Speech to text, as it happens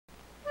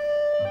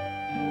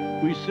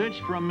We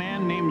searched for a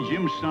man named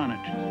Jim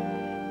Sonnet.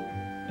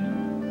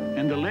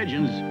 And the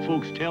legends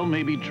folks tell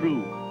may be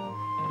true.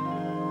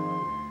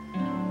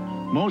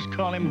 Most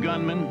call him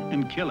gunman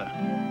and killer.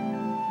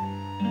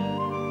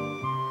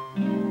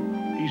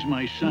 He's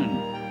my son,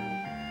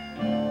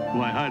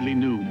 who I hardly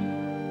knew.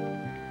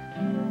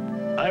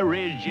 I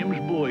raised Jim's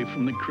boy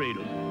from the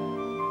cradle.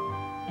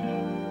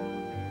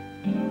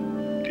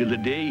 Till the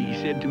day he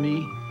said to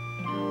me,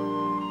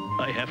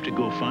 I have to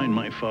go find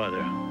my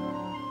father.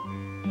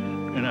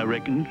 And I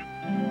reckoned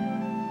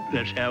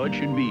that's how it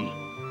should be.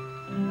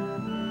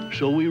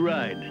 So we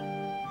ride,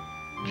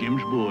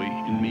 Jim's boy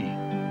and me.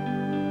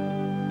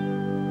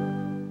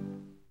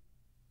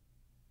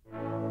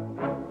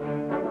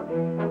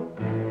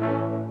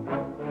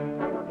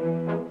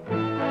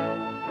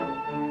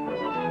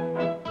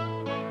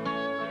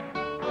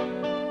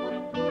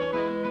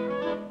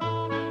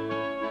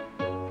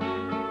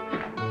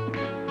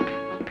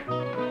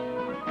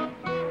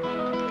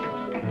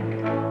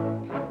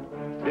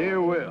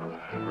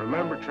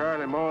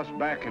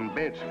 Back in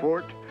Bent's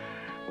Fort?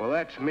 Well,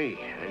 that's me,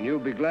 and you'll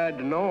be glad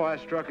to know I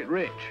struck it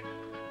rich.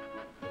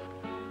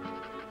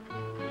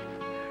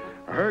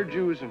 I heard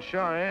you was in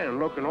Cheyenne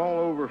looking all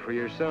over for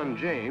your son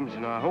James,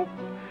 and I hope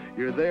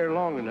you're there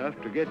long enough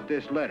to get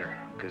this letter,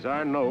 because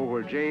I know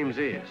where James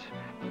is.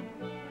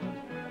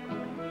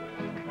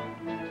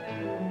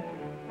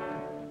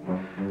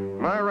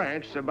 My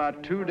ranch's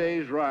about 2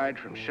 days' ride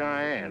from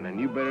Cheyenne, and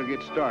you better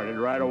get started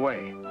right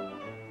away.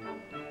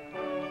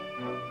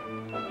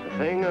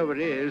 The thing of it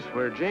is,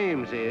 where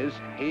James is,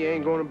 he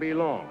ain't gonna be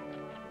long.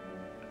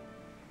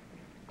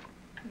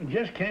 You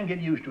just can't get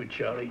used to it,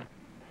 Charlie.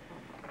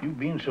 You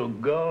being so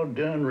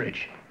god-darn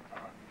rich.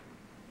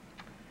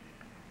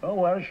 Oh,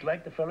 well, it's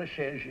like the fella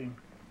says, you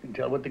can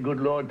tell what the good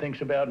Lord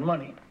thinks about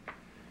money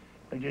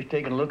by just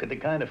taking a look at the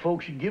kind of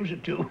folks he gives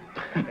it to.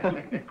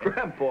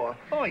 Grandpa.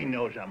 Oh, he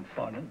knows I'm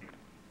funning.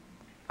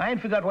 I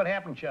ain't forgot what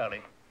happened,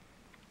 Charlie.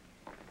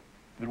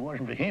 If it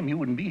wasn't for him, you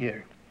wouldn't be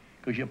here.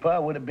 Because your pa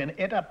would have been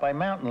ate up by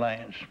mountain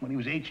lions when he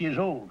was 8 years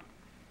old.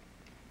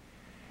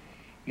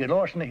 He got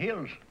lost in the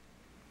hills.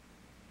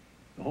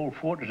 The whole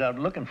fort was out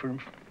looking for him.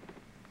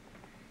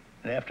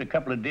 And after a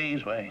couple of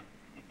days, why,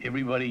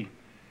 everybody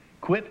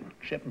quit,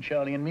 except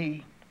Charlie and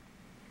me.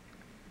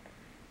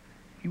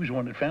 He was the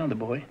one that found the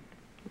boy.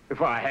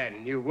 If I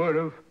hadn't, you would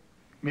have.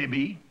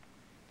 Maybe.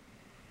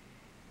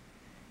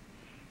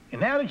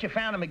 And now that you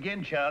found him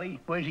again, Charlie,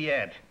 where's he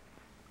at?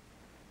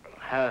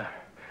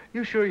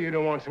 You sure you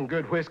don't want some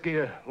good whiskey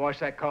to wash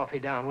that coffee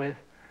down with?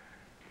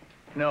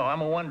 No, I'm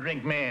a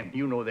one-drink man.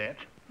 You know that.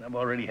 I've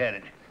already had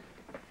it.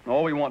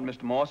 All we want,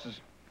 Mr. Moss,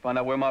 is find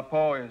out where my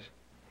pa is.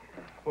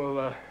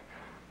 Well,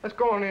 let's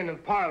go on in the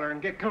parlor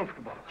and get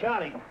comfortable.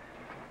 Charlie.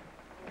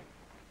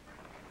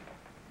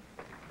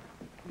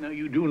 Now,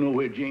 you do know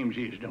where James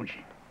is, don't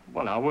you?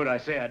 Well, now, would I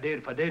say I did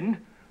if I didn't?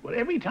 Well,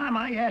 every time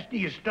I ask you,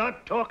 you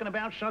start talking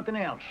about something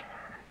else.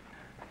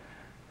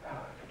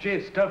 Gee,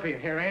 it's stuffy in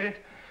here, ain't it?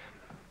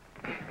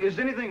 Is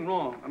anything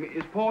wrong? I mean,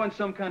 is Pa in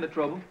some kind of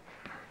trouble?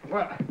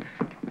 Well,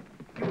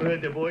 you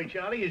heard the boy,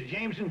 Charlie. Is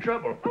James in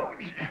trouble?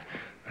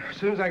 As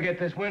soon as I get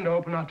this window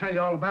open, I'll tell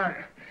you all about it.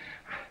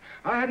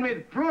 I had me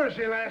the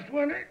pleurisy last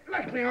winter. It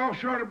left me all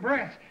short of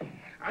breath.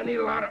 I need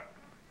a lot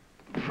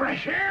of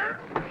fresh air.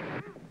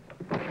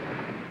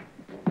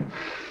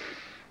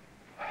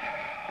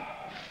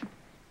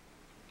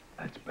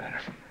 That's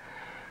better.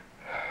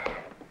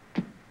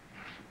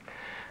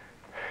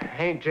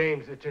 Ain't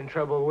James that's in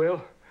trouble,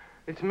 Will.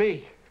 It's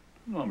me.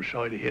 Oh, I'm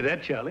sorry to hear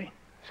that, Charlie.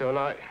 So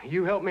now,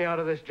 you help me out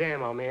of this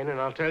jam I'm in, and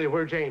I'll tell you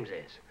where James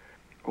is.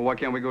 Well, why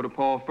can't we go to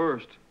Pa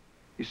first?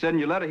 You said in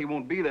your letter he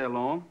won't be there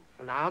long.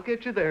 And I'll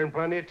get you there in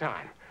plenty of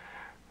time.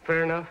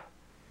 Fair enough?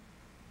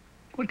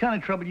 What kind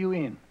of trouble you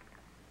in?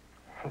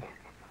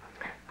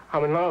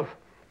 I'm in love.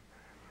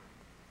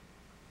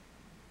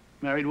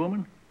 Married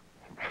woman?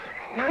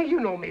 Now, you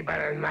know me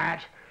better than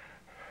that.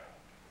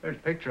 There's a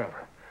picture of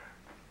her.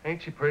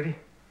 Ain't she pretty?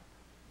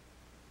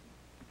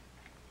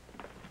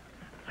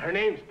 Her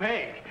name's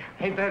Peg.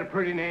 Ain't that a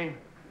pretty name?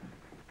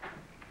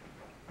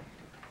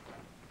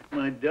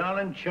 My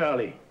darling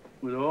Charlie,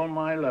 with all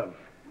my love,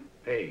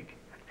 Peg.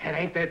 And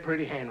ain't that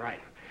pretty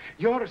handwriting?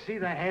 You ought to see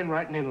that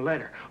handwriting in a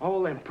letter.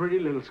 All them pretty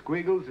little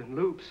squiggles and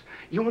loops.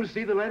 You want to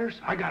see the letters?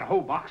 I got a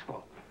whole box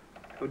full.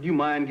 So do you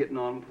mind getting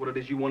on with what it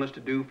is you want us to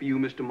do for you,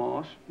 Mr.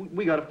 Moss?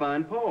 We got to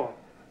find Pa.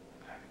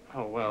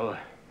 Oh, well,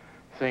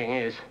 thing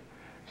is,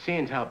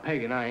 seeing how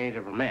Peg and I ain't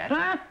ever met.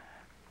 Huh?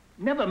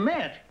 Never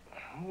met?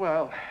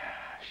 Well,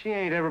 she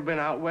ain't ever been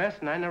out west,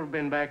 and I never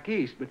been back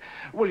east. But,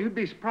 well, you'd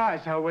be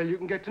surprised how well you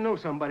can get to know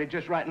somebody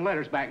just writing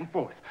letters back and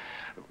forth.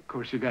 Of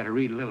course, you got to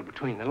read a little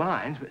between the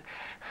lines, but,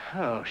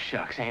 oh,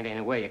 shucks, ain't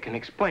any way you can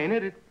explain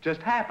it. It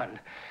just happened.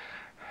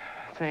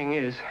 Thing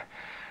is,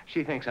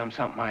 she thinks I'm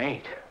something I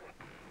ain't.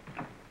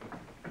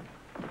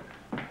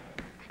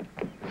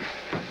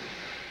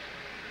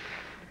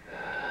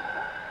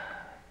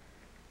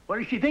 What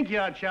does she think you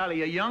are,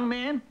 Charlie? A young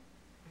man?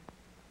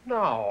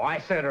 No, I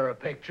sent her a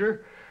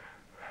picture.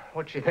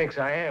 What she thinks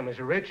I am is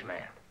a rich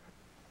man.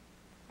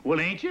 Well,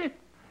 ain't you?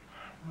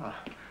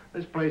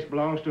 This place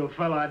belongs to a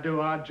fella I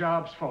do odd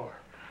jobs for.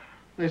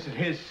 This is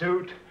his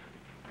suit,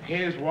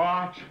 his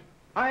watch.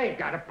 I ain't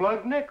got a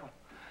plugged nickel.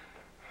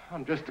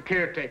 I'm just the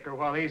caretaker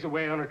while he's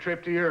away on a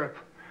trip to Europe.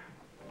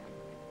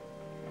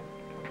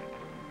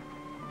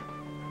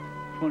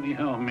 Funny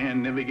how a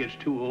man never gets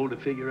too old to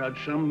figure out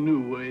some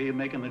new way of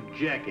making a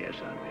jackass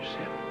out of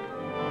himself.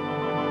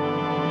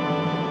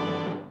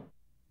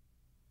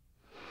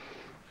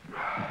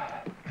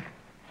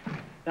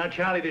 Now,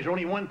 Charlie, there's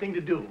only one thing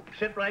to do.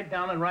 Sit right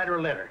down and write her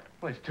a letter.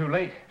 Well, it's too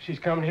late. She's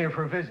coming here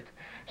for a visit.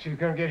 She's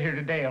gonna get here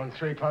today on the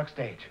 3 o'clock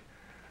stage.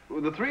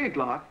 Well, the 3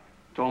 o'clock?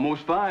 It's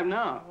almost 5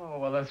 now. Oh,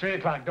 well, the 3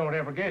 o'clock don't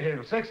ever get here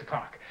till 6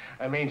 o'clock.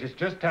 That means it's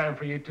just time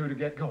for you two to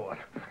get going.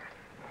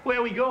 Where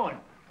are we going?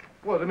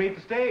 Well, to meet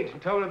the stage and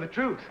tell her the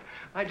truth.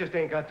 I just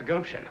ain't got the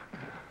gumption.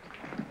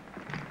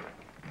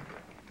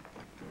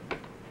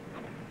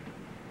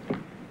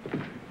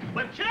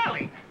 But,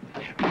 Charlie!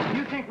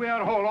 You think we ought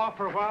to hold off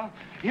for a while?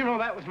 You know,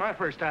 that was my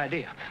first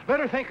idea. Let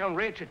her think I'm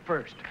rich at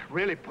first.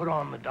 Really put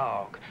on the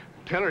dog.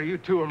 Tell her you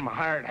two are my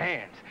hired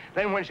hands.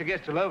 Then when she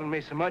gets to loving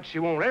me so much, she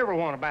won't ever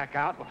want to back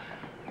out.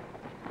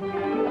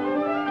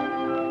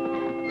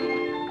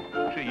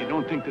 Say, you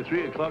don't think the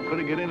 3 o'clock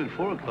could get in at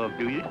 4 o'clock,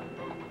 do you?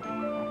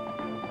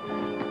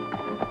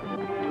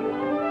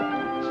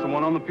 It's the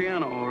one on the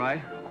piano, all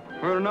right.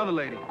 Heard another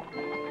lady.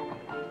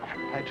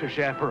 That's her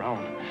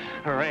chaperone,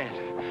 her aunt.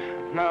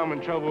 Now I'm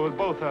in trouble with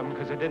both of them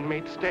because I didn't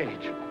meet the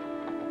stage.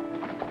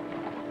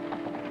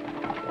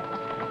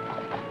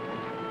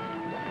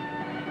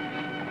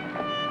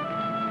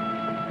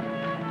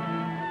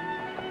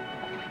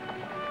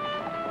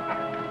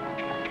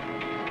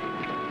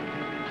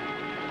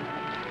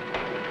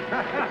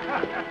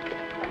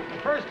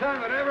 First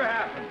time it ever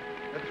happened.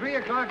 The 3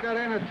 o'clock got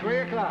in at 3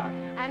 o'clock.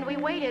 And we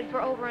waited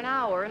for over an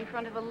hour in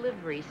front of a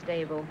livery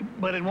stable.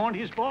 But it wasn't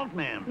his fault,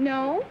 ma'am.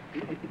 No?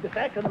 The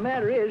fact of the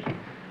matter is...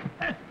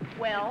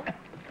 Well?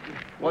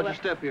 Watch your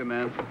step here,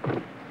 man.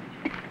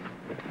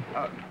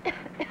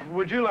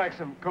 Would you like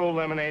some cold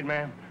lemonade,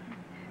 ma'am?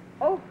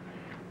 Oh,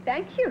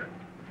 thank you.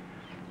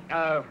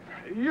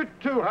 You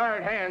two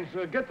hired hands,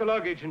 get the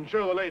luggage and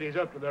show the ladies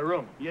up to their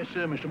room. Yes,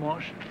 sir, Mr.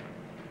 Morse.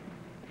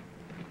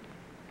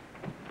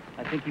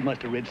 I think he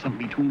must have read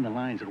something between the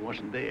lines that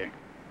wasn't there.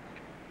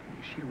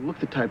 She don't look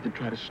the type to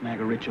try to snag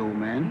a rich old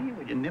man. Yeah,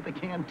 well, you never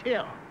can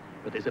tell.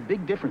 But there's a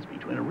big difference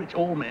between a rich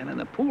old man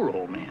and a poor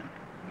old man.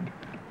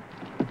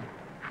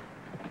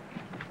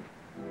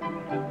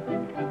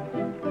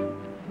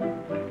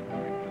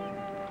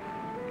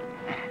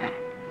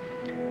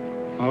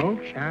 Oh,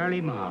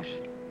 Charlie Moss.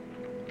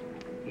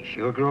 He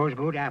sure grows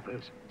good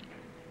apples.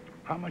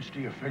 How much do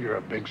you figure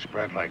a big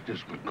spread like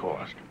this would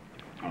cost?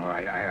 Oh,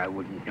 I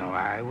wouldn't know.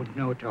 I wouldn't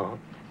know at all.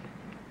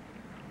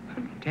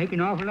 It'd take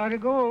an awful lot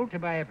of gold to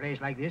buy a place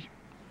like this.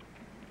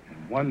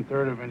 And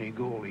 1/3 of any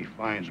gold he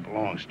finds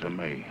belongs to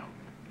me.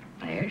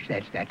 Yes,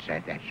 that's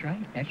right.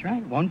 That's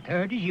right.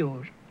 1/3 is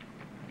yours.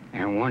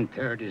 And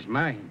 1/3 is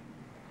mine.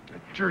 The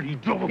dirty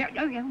double.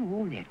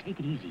 Oh, there. Take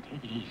it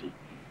easy.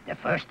 The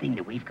first thing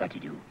that we've got to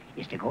do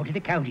is to go to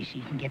the county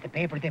seat and get the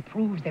paper that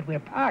proves that we're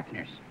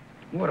partners.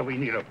 What do we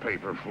need a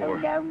paper for?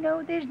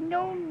 No, there's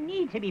no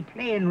need to be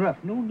playing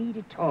rough. No need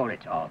at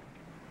all.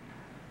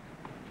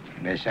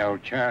 Unless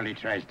old Charlie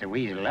tries to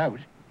weasel out.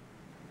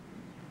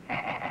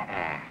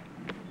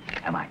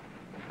 Come on.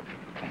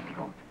 Let's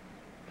go.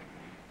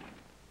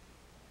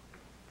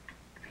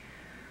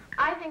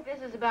 I think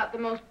this is about the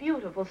most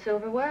beautiful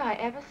silverware I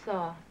ever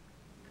saw.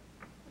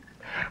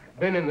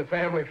 Been in the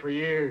family for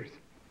years.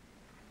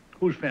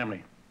 Whose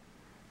family?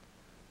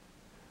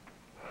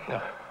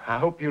 I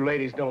hope you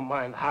ladies don't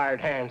mind hired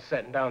hands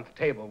sitting down at the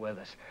table with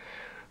us.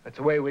 That's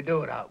the way we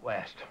do it out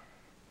west.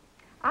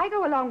 I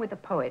go along with the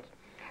poet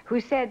who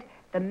said,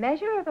 the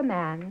measure of a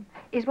man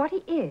is what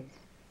he is,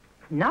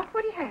 not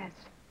what he has.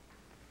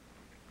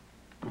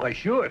 Why,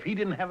 sure, if he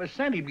didn't have a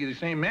cent, he'd be the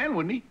same man,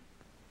 wouldn't he?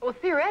 Well,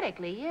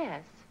 theoretically,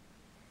 yes.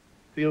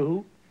 Theo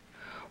who?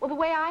 Well, the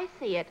way I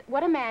see it,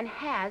 what a man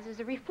has is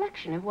a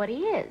reflection of what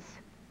he is.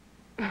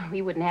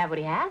 He wouldn't have what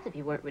he has if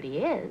he weren't what he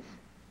is.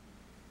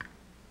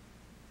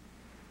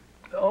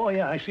 Oh,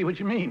 yeah, I see what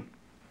you mean.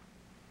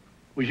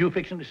 Was you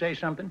fixing to say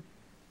something?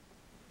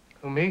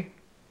 Who, me?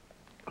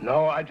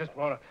 No, I just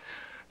want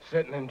to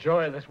sit and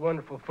enjoy this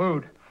wonderful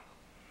food.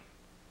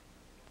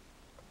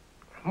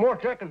 More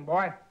chicken,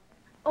 boy.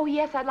 Oh,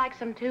 yes, I'd like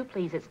some too,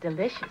 please. It's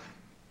delicious.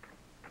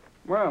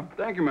 Well,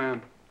 thank you,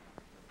 ma'am.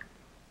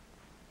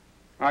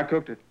 I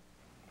cooked it.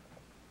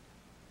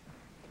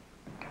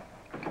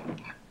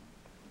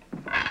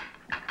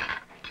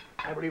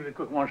 I believe the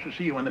cook wants to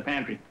see you in the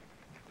pantry.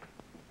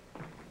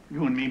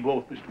 You and me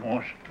both, Mr.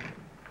 Morse.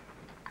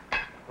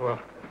 Well,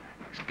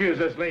 excuse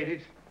us,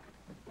 ladies.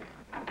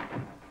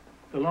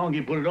 The longer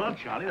you put it off,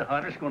 Charlie, the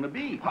harder it's going to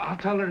be. I'll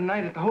tell her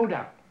tonight at the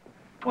hoedown.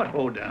 What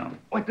hoedown?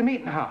 At the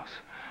meeting house.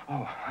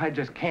 Oh, I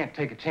just can't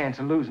take a chance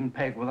of losing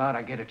Peg without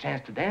I get a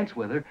chance to dance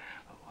with her.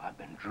 Oh, I've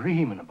been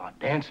dreaming about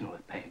dancing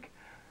with Peg.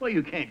 Well,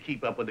 you can't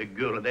keep up with a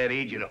girl at that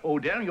age at a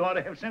hoedown. You ought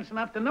to have sense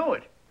enough to know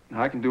it.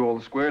 I can do all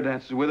the square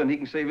dances with it, and he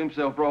can save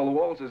himself for all the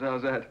waltzes.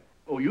 How's that?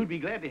 Oh, you'd be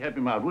glad to help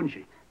him out, wouldn't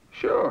you?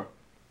 Sure.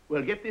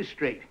 Well, get this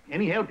straight.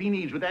 Any help he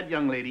needs with that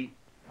young lady,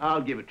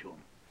 I'll give it to him.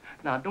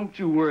 Now, don't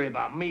you worry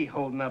about me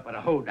holding up at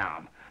a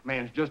hoedown.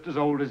 Man's just as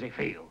old as he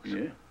feels.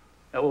 Yeah?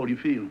 How old do you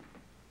feel?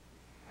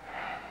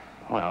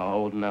 Well,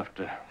 old enough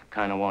to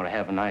kind of want to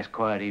have a nice,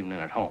 quiet evening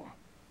at home.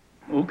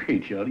 Okay,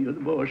 Charlie, you're the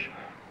boss.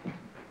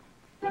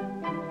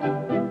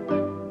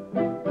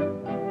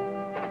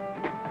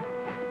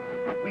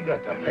 We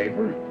got the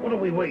paper. What are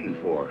we waiting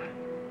for?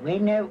 Well,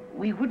 now,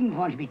 we wouldn't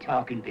want to be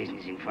talking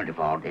business in front of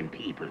all them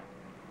people.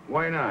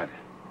 Why not?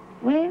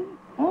 Well,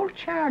 old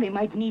Charlie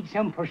might need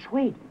some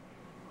persuading,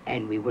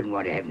 and we wouldn't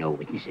want to have no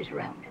witnesses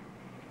around.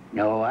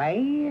 No,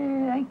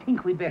 I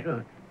think we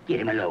better get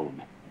him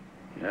alone.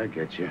 Yeah, I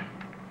get you.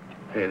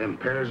 Hey, them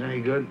pears any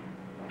good?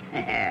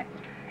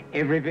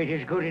 Every bit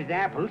as good as the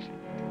apples.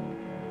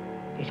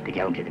 Let's go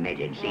down to the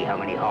meadow and see how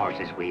many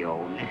horses we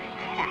own.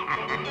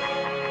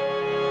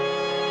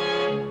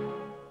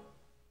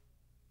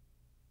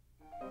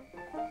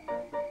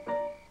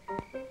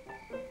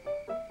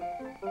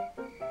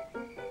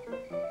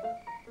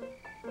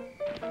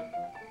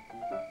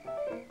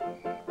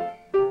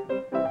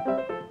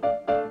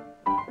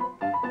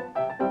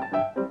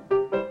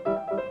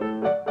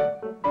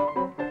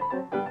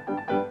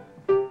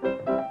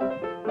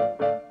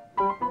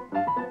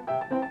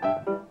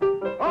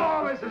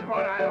 Oh, this is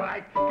what I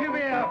like. Give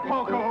me a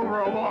polka over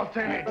a waltz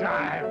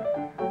anytime.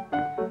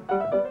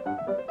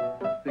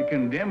 The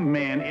condemned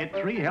man ate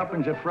 3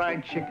 helpings of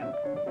fried chicken,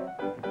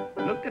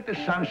 looked at the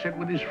sunset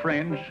with his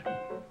friends,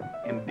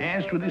 and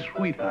danced with his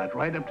sweetheart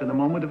right up to the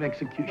moment of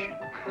execution.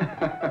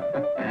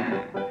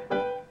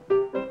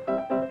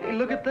 Hey,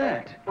 look at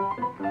that.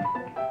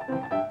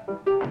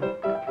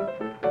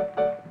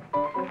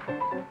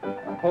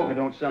 Polka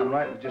don't sound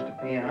right with just a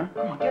piano.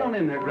 Come on, get on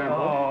in there, Grandpa.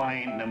 Oh, I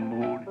ain't in the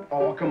mood.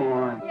 Oh, come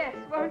on. Yes,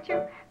 won't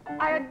you?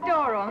 I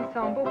adore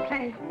ensemble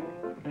play.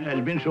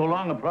 It's been so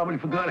long, I probably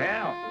forgot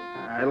how.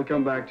 It'll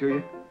come back to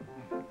you.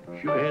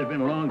 Sure has been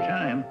a long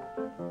time.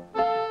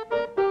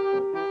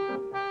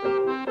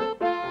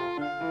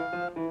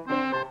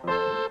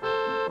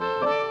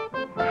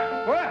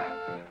 Well,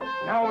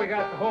 now we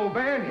got the whole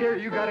band here.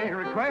 You got any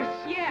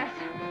requests? Yes,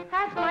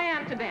 ask my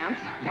aunt to dance.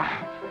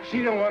 Now,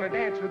 she don't want to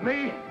dance with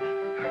me.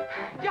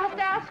 Just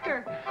ask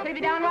her. They'd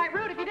be downright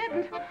rude if you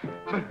didn't.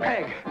 But,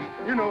 Peg,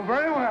 you know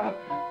very well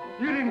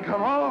you didn't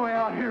come all the way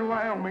out here to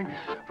Wyoming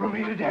for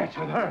me to dance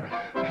with her.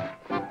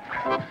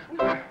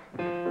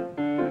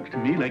 Looks to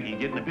me like you're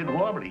getting a bit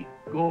wobbly.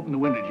 Go open the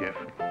window, Jeff.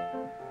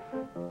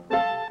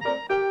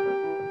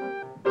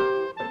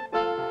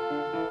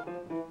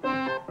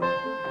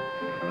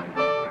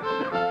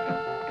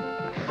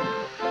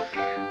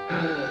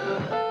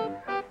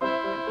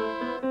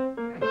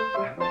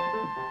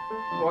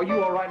 Are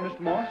you all right, Mr.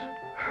 Moss?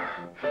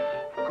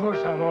 Of course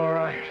I'm all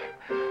right.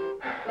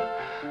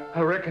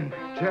 I reckon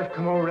Jeff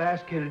come over to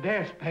ask you to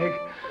dance, Peg.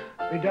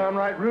 Be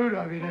downright rude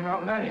of you to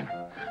not let him.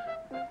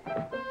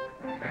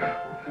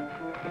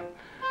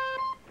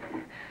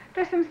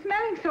 There's some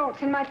smelling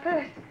salts in my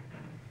purse.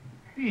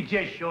 He's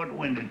just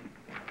short-winded.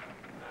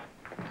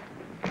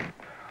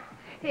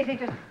 Is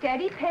it a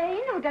steady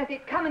pain, or does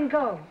it come and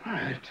go?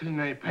 It isn't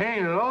any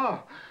pain at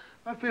all.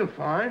 I feel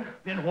fine.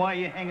 Then why are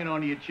you hanging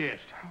onto your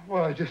chest?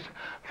 Well, I just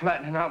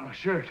flattening out my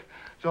shirt.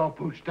 It's all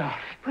pooched out.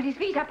 Put his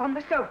feet up on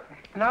the sofa.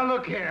 Now,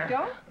 look here.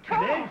 Don't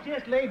talk. Let's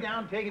just lay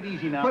down, take it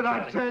easy now. But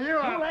I Charlie. tell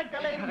you, Do like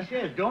the lady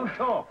says, don't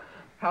talk.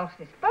 Pulse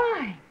is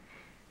fine.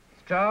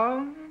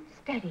 Strong and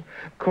steady.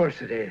 Of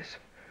course it is.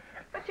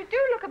 But you do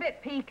look a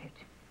bit peaked.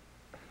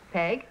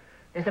 Peg,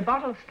 there's a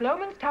bottle of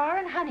Sloman's tar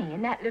and honey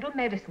in that little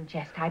medicine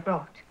chest I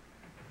brought.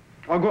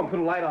 I'll go and put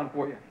a light on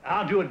for you.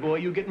 I'll do it, boy.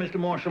 You get Mr.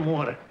 Moore some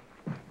water.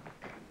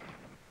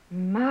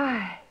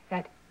 My,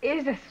 that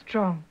is a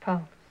strong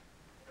pulse.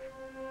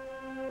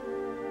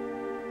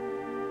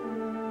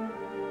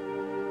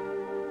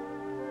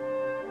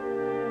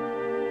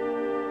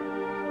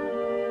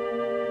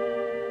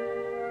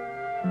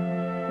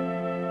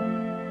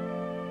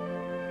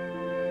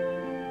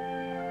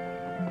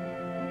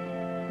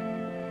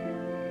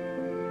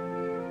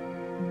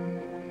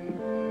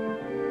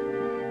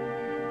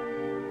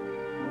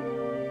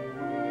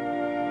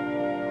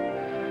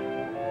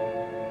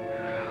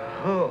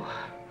 Oh,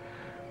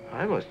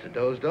 I must have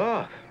dozed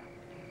off.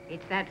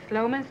 It's that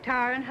Sloman's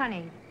tar and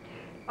honey.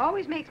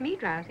 Always makes me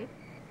drowsy.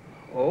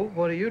 Oh,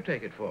 what do you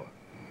take it for?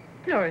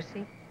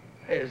 Pleurisy.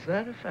 Is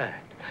that a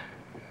fact?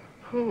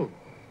 Oh.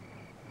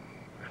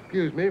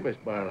 Excuse me, Miss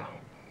Barlow.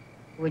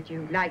 Would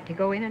you like to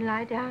go in and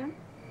lie down?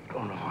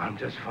 Oh, no, I'm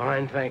just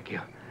fine, thank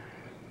you.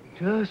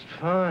 Just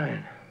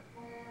fine.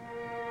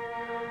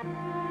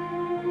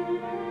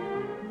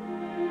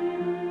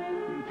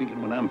 You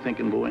thinking what I'm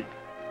thinking, boy?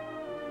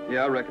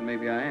 Yeah, I reckon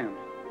maybe I am.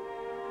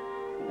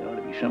 There ought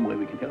to be some way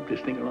we can help this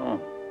thing along.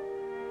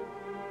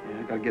 Yeah,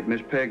 I gotta get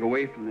Miss Peg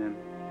away from them.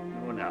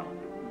 Oh, now,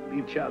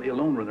 leave Charlie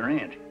alone with her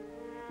aunt.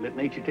 Let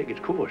nature take its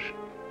course.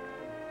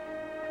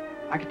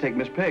 I could take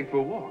Miss Peg for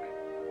a walk.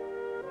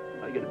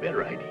 I get a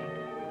better idea.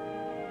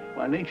 Why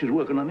While nature's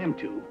working on them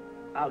two,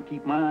 I'll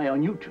keep my eye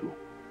on you two.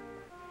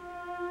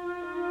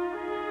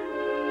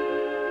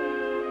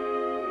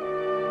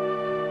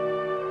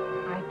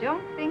 I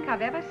don't think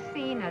I've ever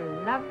seen a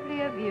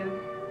lovelier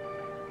view.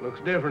 Looks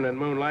different in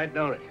moonlight,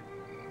 don't it?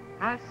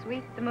 How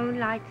sweet the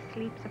moonlight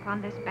sleeps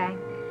upon this bank.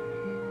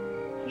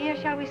 Here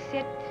shall we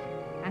sit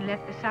and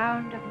let the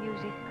sound of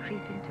music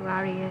creep into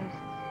our ears.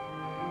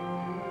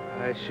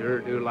 I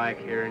sure do like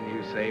hearing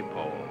you say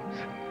poems.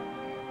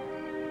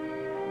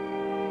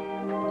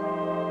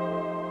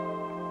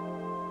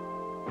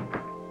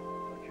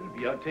 You'd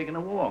be out taking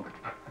a walk.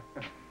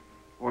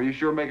 Well, you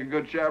sure make a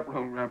good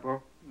chaperone, Grandpa.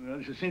 Well,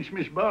 it's a cinch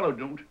Miss Barlow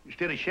don't.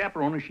 Instead of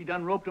chaperoning, she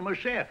done roped him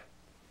herself.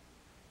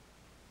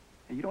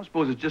 Hey, you don't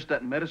suppose it's just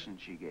that medicine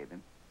she gave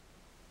him?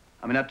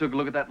 I mean, I took a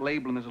look at that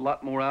label, and there's a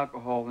lot more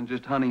alcohol than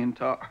just honey and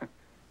tar.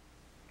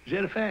 Is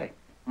that a fact?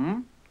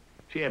 Hmm?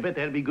 See, I bet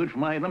that'd be good for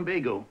my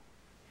lumbago.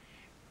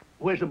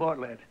 Where's the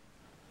bottle at?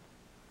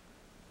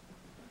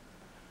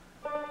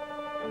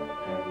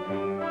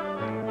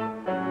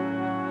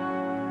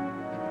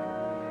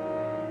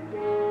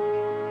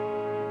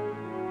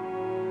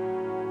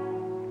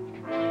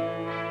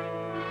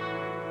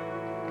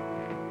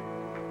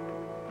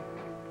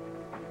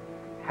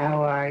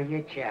 How are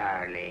you,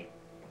 Charlie?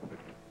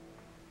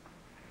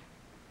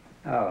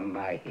 Oh,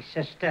 my, he's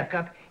so stuck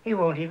up, he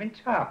won't even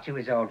talk to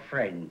his old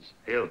friends.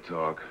 He'll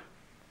talk.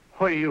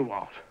 What do you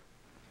want?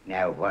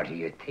 Now, what do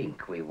you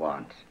think we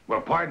want?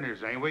 We're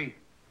partners, ain't we?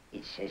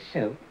 It says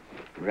so,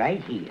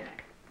 right here.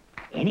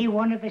 Any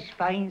one of us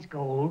finds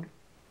gold,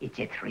 it's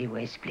a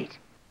three-way split.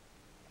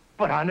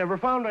 But I never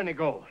found any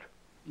gold.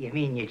 You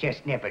mean you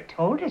just never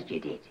told us you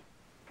did?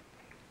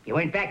 You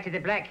went back to the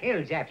Black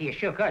Hills after you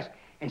shook us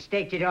and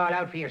staked it all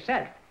out for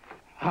yourself.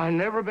 I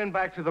never been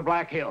back to the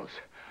Black Hills.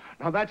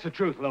 Now, that's the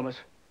truth, Loomis.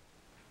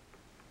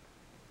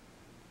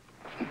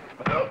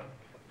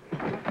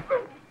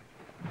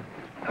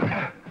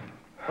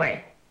 Well,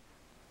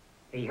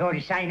 are you going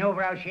to sign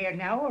over our share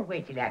now, or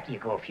wait till after you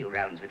go a few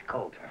rounds with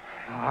Coulter?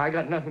 I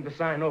got nothing to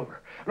sign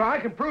over. Now, I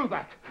can prove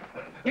that.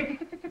 It's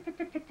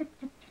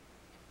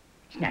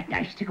not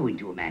nice to go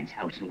into a man's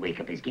house and wake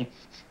up his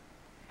guests.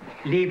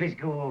 Leave us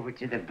go over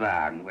to the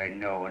barn where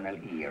no one will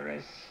hear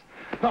us.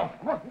 No,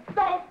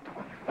 no!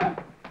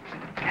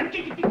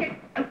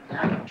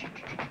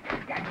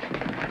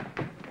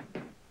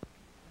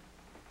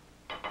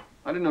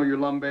 I didn't know your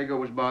lumbago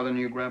was bothering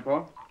you,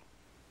 Grandpa.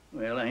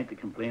 Well, I ain't the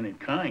complaining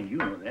kind, you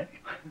know that.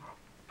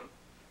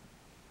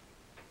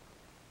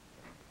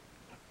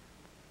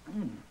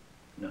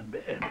 Not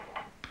bad.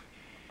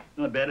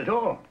 Not bad at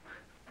all.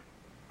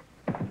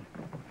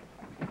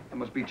 That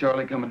must be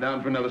Charlie coming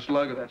down for another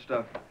slug of that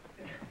stuff.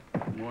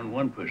 More than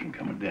one person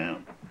coming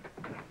down.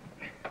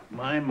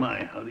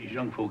 My, how these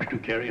young folks do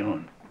carry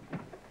on.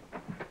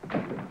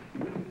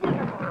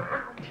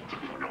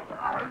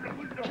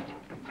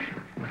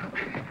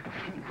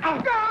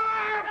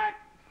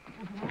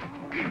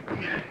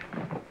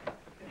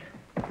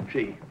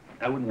 See,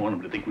 I wouldn't want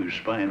them to think we were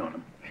spying on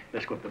them.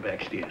 Let's go up the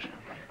back stairs.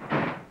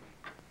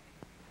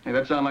 Hey,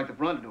 that sounds like the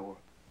front door.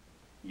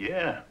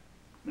 Yeah,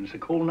 and it's a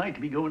cold night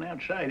to be going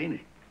outside, ain't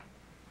it?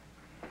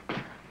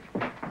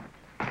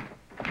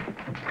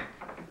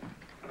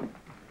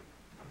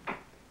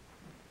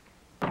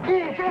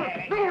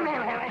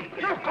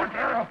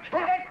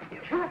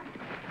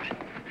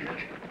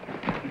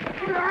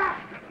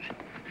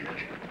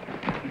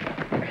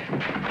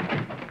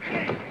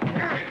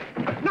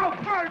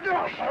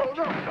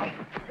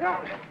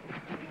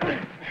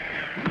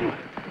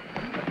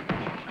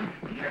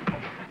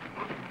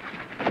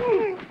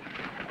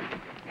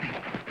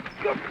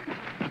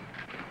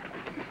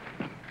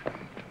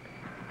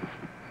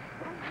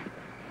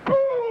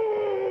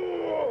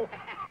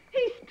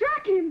 He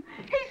struck him!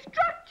 He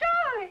struck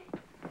Charlie!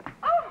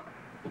 Oh!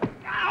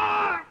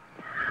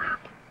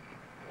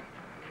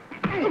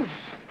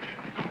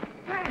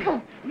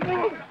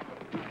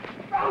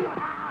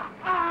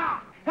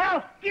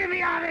 Help! Get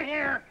me out of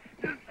here!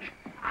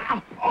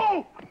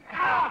 Oh!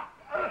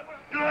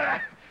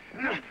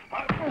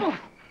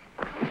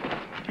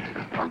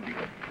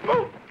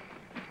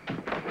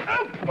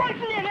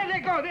 Let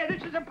it go there.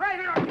 This is a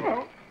private...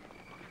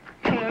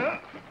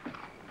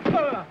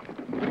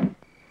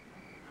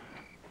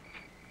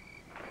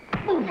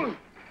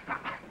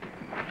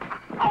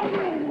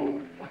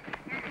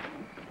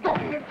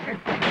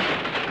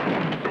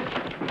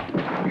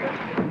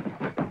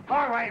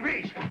 All right,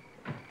 reach.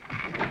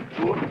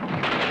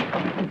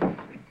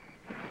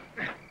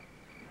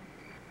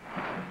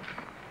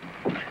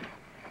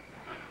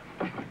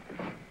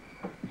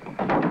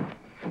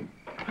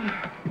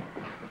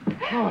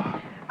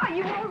 Are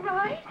you all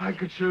right? I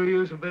could sure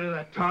use a bit of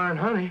that tar and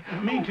honey.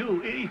 Me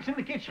too. It's in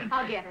the kitchen.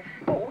 I'll get it.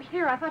 Oh,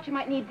 here, I thought you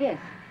might need this.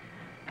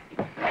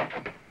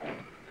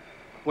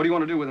 What do you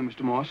want to do with him,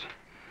 Mr. Moss?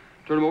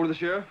 Turn him over to the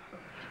sheriff?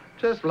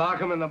 Just lock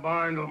him in the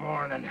barn till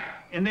morning.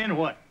 And then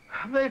what?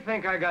 They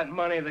think I got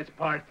money that's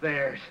part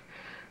theirs.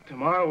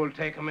 Tomorrow we'll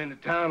take them into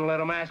town and let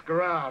them ask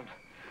around.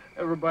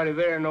 Everybody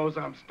there knows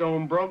I'm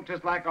stone broke,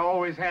 just like I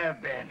always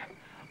have been.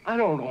 I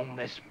don't own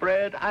this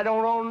spread. I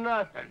don't own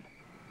nothing.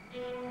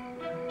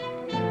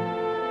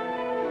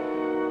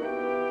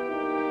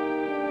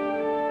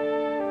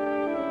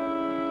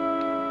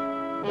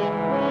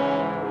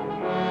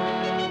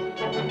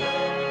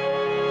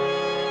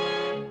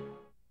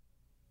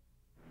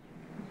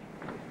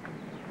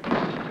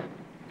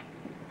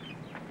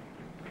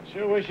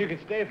 Sure wish you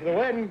could stay for the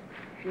wedding.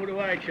 So do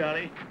I,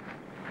 Charlie.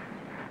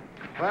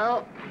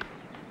 Well,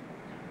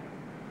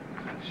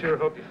 sure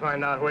hope you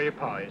find out where your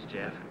pa is,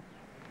 Jeff.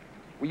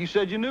 Well, you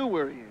said you knew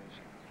where he is.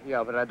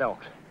 Yeah, but I don't.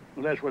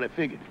 Well, that's what I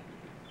figured.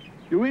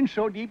 You're in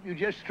so deep, you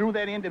just threw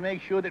that in to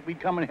make sure that we'd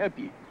come and help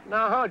you.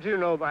 Now, how'd you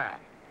know that?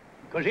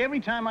 Because every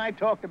time I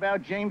talked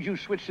about James, you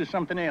switched to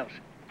something else.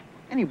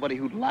 Anybody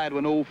who'd lie to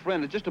an old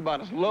friend is just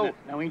about as low.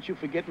 Now, ain't you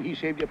forgetting he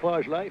saved your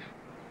pa's life?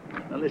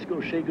 Now, let's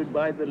go say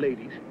goodbye to the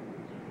ladies.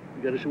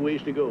 We got us a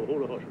ways to go.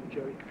 Hold the horse,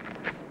 Charlie.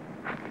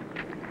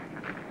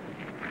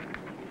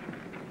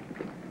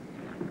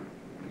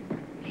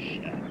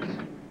 Shucks.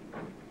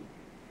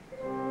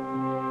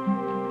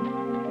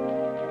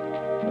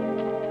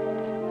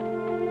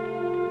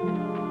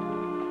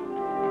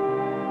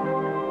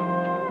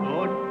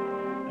 Lord,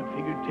 I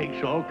figure it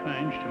takes all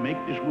kinds to make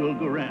this world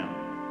go round.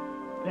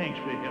 Thanks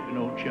for helping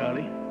old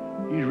Charlie.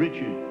 He's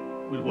richer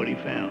with what he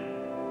found.